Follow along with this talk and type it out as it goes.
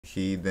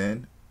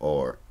heathen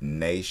or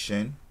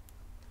nation.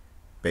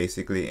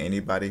 Basically,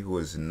 anybody who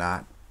is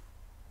not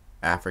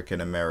African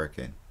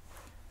American.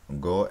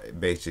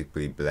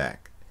 Basically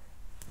black.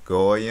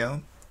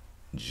 Goyim,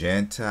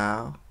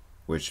 Gentile,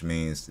 which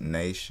means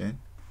nation.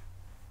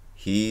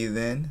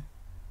 Heathen,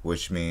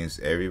 which means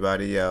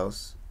everybody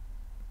else,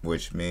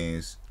 which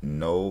means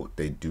no,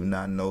 they do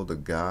not know the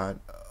God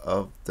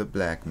of the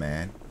black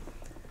man.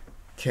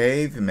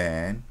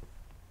 Caveman,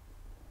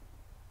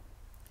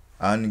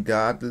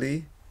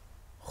 ungodly,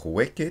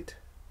 wicked,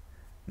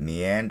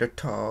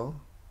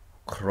 Neanderthal,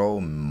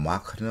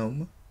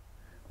 Cro-Magnon,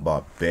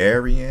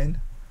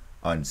 barbarian,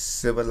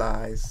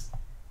 uncivilized,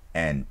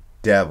 and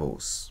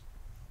devils.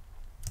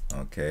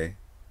 Okay,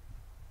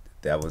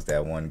 that was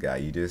that one guy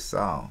you just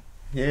saw.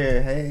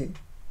 Here, hey,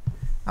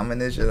 I'm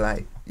an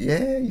Israelite.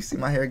 Yeah, you see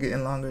my hair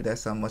getting longer?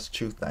 That's how much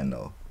truth I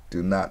know.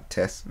 Do not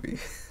test me.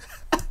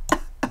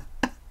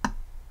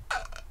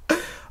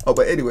 Oh,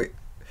 but anyway,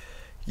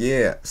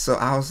 yeah, so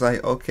I was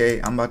like,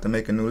 okay, I'm about to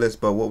make a new list,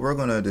 but what we're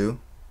gonna do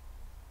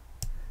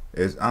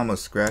is I'm gonna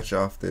scratch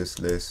off this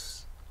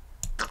list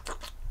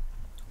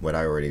what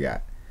I already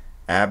got.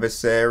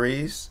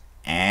 Adversaries,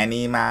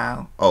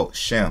 animal, oh,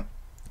 Shem.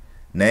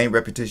 Name,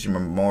 reputation,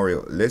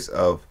 memorial, list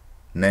of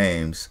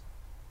names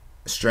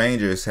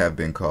strangers have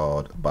been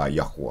called by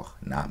Yahweh,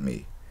 not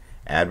me.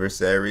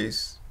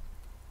 Adversaries,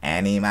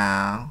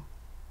 animal,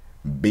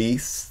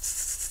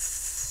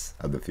 beasts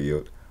of the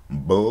field,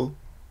 bull,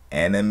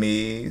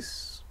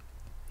 enemies,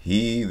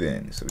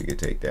 heathen, so we can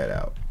take that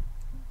out.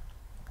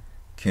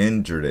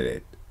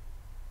 Kindred,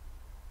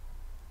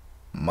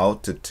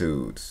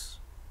 multitudes,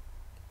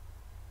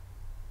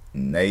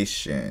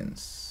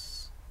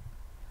 nations,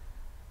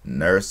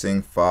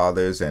 nursing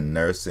fathers and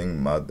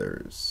nursing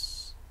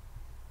mothers,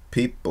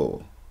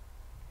 people,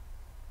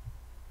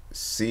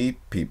 sea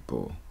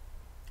people,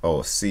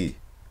 oh, sea,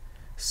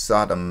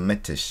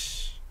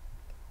 sodomitish,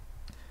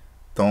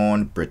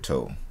 thorn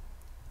brittle,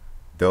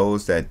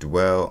 those that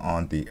dwell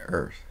on the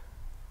earth,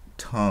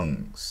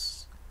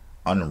 tongues,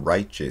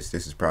 unrighteous,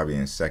 this is probably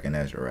in 2nd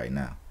Ezra right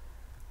now,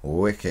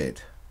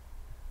 wicked,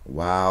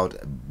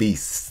 wild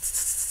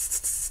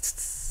beasts,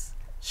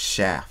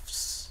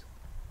 shafts,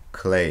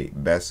 clay,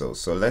 vessels.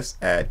 So let's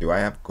add, do I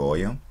have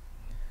Goyim?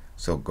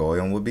 So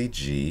Goyim would be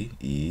G-E-F-G.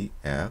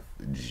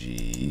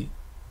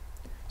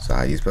 So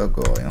how you spell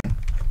Goyim?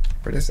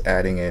 We're just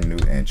adding in new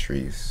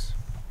entries.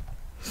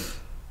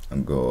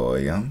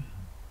 Goyim.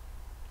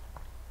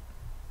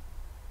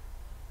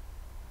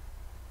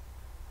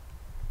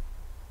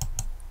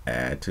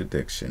 Add to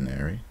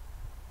dictionary.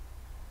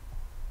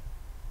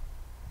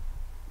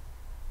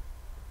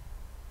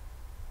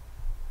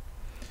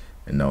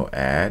 No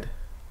add.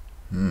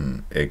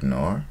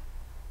 Ignore.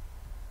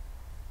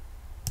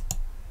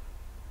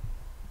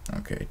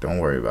 Okay, don't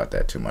worry about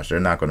that too much. They're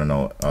not going to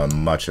know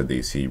much of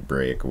these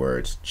Hebraic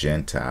words.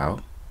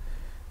 Gentile.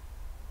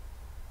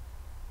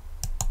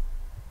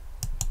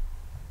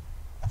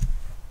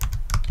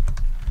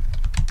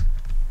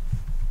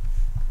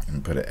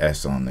 And put an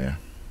S on there.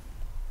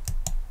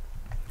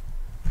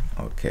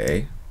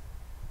 Okay.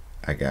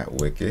 I got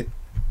wicked.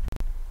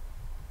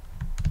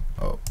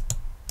 Oh.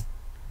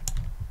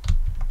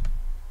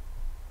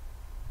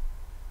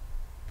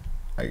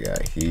 I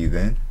got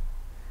heathen.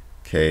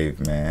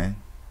 Caveman.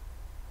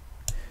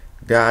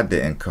 God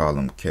didn't call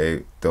them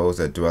cave. Those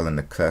that dwell in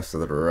the clefts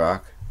of the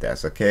rock,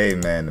 that's a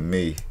caveman to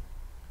me.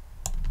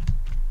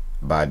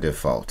 By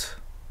default.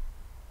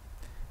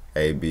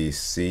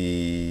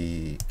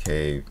 ABC,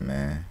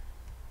 caveman.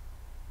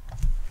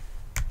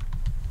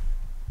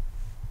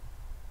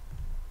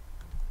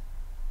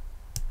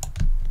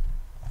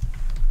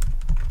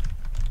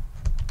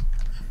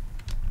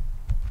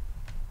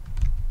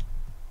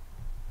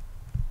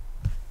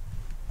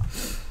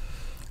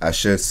 I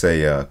should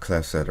say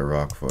clefts of the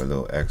rock for a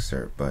little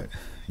excerpt, but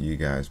you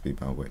guys be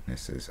my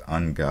witnesses.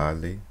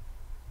 Ungodly,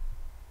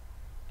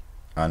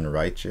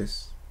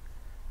 unrighteous,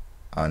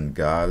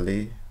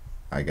 ungodly.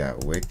 I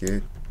got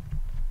wicked,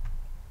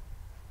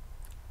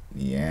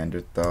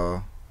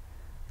 Neanderthal.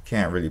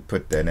 Can't really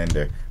put that in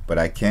there, but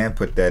I can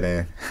put that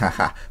in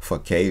for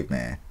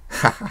caveman.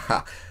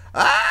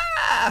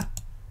 Ah!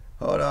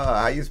 Hold on,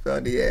 how you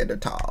spell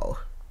Neanderthal?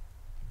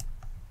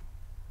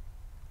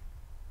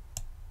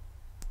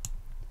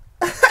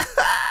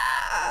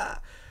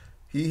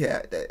 He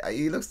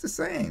looks the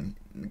same.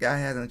 The guy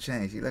hasn't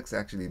changed. He looks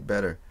actually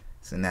better.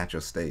 It's a natural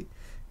state.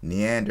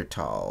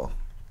 Neanderthal.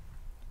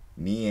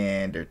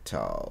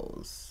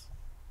 Neanderthals.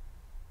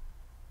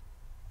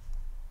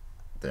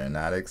 They're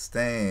not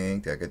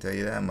extinct. I can tell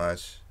you that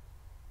much.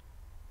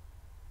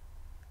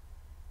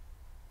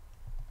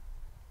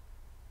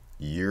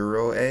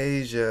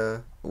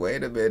 Eurasia.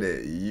 Wait a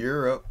minute.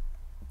 Europe.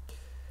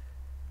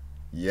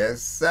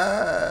 Yes,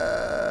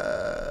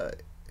 sir.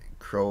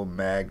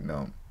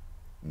 Cro-Magnon.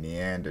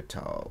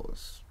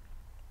 Neanderthals.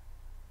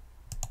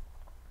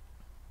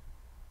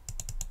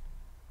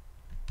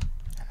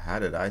 How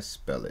did I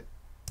spell it?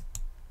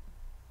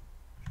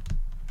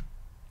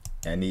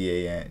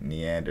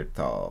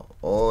 Neanderthal.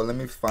 Oh, let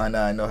me find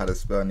out I know how to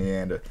spell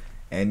Neander.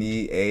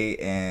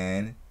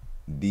 Neandertha.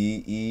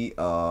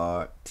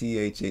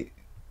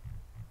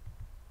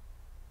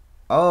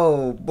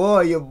 Oh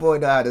boy, your boy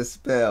know how to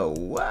spell.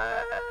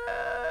 What?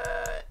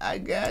 I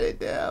got it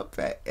down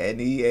pat.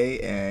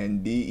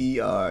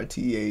 Neanderthal.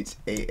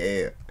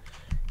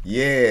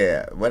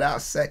 Yeah,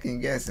 without second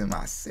guessing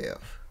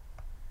myself.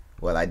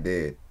 Well, I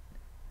did.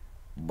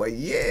 But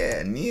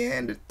yeah,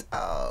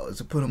 Neanderthals.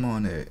 So put them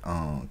on there.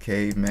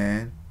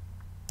 Caveman.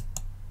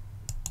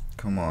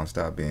 Come on,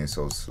 stop being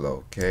so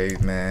slow.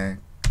 Caveman.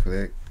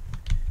 Click.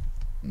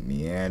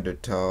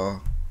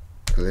 Neanderthal.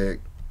 Click.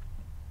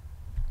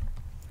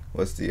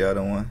 What's the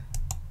other one?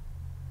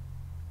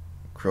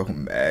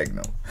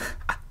 Cro-Magnon.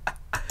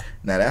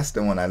 Now that's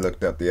the one I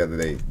looked up the other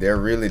day. They're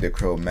really the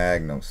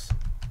Cro-Magnons.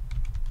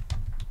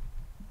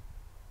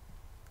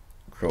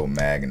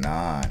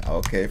 Cro-Magnon.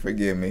 Okay,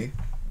 forgive me.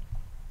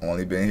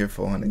 Only been here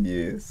 400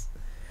 years.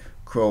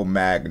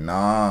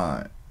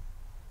 Cro-Magnon.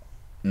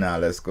 Now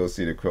let's go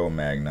see the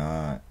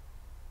Cro-Magnon.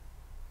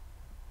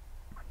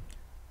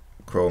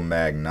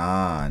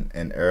 Cro-Magnon,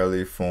 an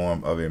early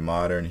form of a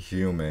modern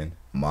human.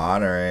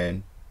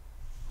 Modern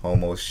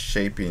Homo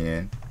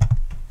sapien.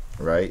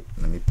 Right?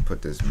 Let me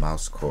put this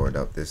mouse cord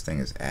up. This thing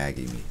is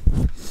agging me.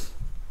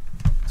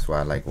 That's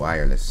why I like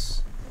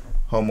wireless.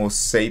 Homo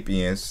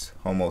sapiens,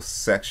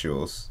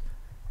 homosexuals,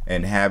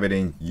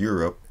 inhabiting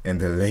Europe in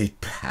the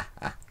late...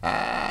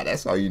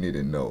 That's all you need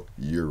to know.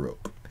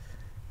 Europe.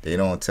 They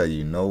don't tell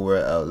you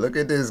nowhere else. Look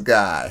at this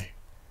guy.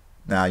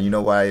 Now, you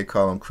know why they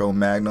call him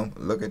Cro-Magnon?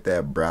 Look at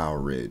that brow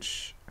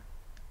ridge.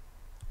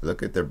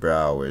 Look at the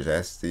brow ridge.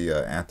 That's the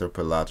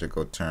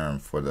anthropological term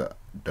for the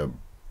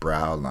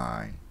brow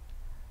line.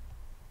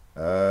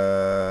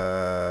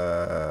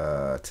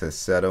 To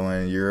settle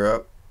in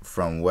Europe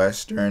from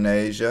Western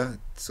Asia.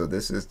 So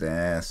this is the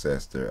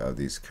ancestor of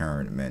these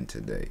current men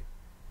today.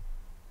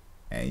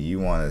 And you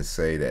want to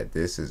say that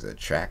this is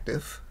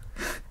attractive?